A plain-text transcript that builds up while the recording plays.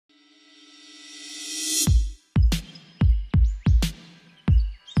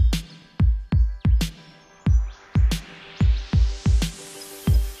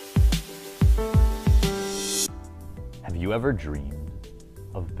you ever dreamed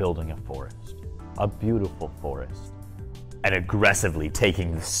of building a forest, a beautiful forest, and aggressively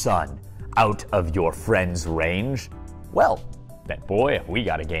taking the sun out of your friend's range? Well, then boy, have we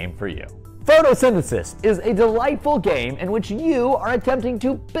got a game for you. Photosynthesis is a delightful game in which you are attempting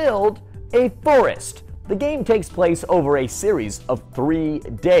to build a forest. The game takes place over a series of 3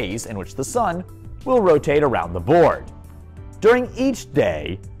 days in which the sun will rotate around the board. During each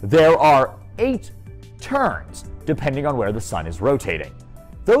day, there are 8 turns, depending on where the sun is rotating.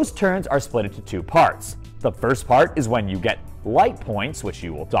 Those turns are split into 2 parts. The first part is when you get light points, which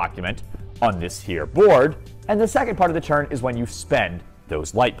you will document on this here board, and the second part of the turn is when you spend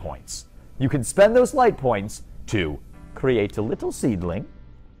those light points. You can spend those light points to create a little seedling,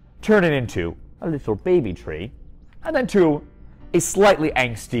 turn it into a little baby tree, and then to a slightly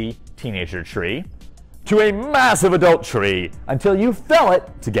angsty teenager tree, to a massive adult tree, until you fell it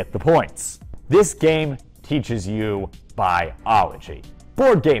to get the points. This game teaches you biology.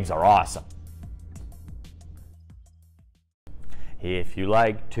 Board games are awesome. If you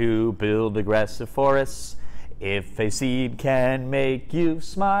like to build aggressive forests, if a seed can make you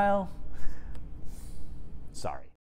smile. Sorry.